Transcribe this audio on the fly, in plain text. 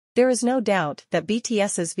There is no doubt that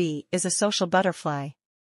BTS's V is a social butterfly.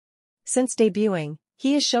 Since debuting,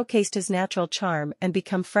 he has showcased his natural charm and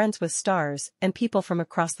become friends with stars and people from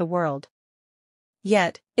across the world.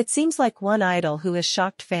 Yet, it seems like one idol who has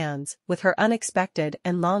shocked fans with her unexpected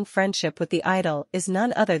and long friendship with the idol is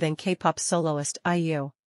none other than K-pop soloist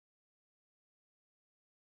IU.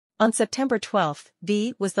 On September 12,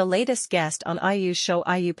 V was the latest guest on IU's show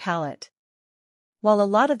IU Palette. While a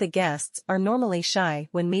lot of the guests are normally shy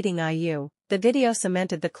when meeting IU, the video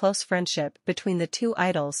cemented the close friendship between the two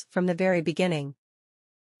idols from the very beginning.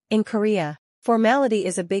 In Korea, formality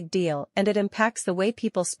is a big deal and it impacts the way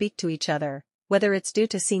people speak to each other, whether it's due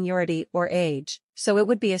to seniority or age, so it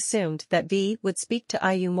would be assumed that V would speak to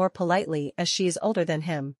IU more politely as she is older than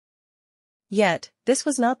him. Yet, this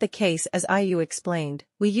was not the case as IU explained.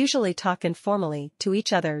 We usually talk informally to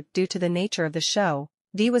each other due to the nature of the show.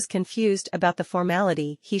 V was confused about the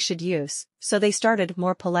formality he should use, so they started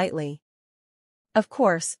more politely. Of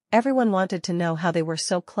course, everyone wanted to know how they were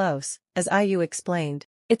so close, as IU explained.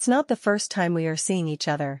 It's not the first time we are seeing each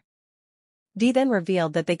other. V then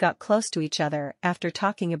revealed that they got close to each other after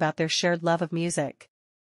talking about their shared love of music.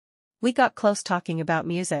 We got close talking about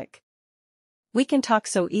music. We can talk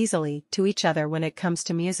so easily to each other when it comes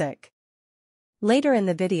to music. Later in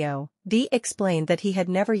the video, V explained that he had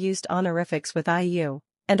never used honorifics with IU,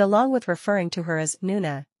 and along with referring to her as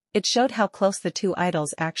Noona, it showed how close the two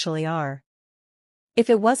idols actually are. If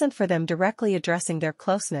it wasn't for them directly addressing their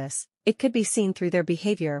closeness, it could be seen through their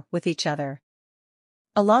behavior with each other.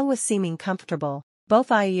 Along with seeming comfortable, both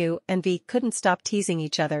IU and V couldn't stop teasing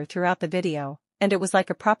each other throughout the video, and it was like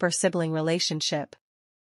a proper sibling relationship.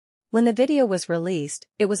 When the video was released,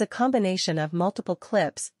 it was a combination of multiple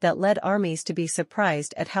clips that led armies to be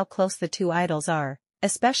surprised at how close the two idols are,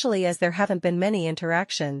 especially as there haven't been many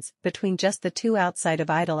interactions between just the two outside of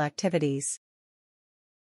idol activities.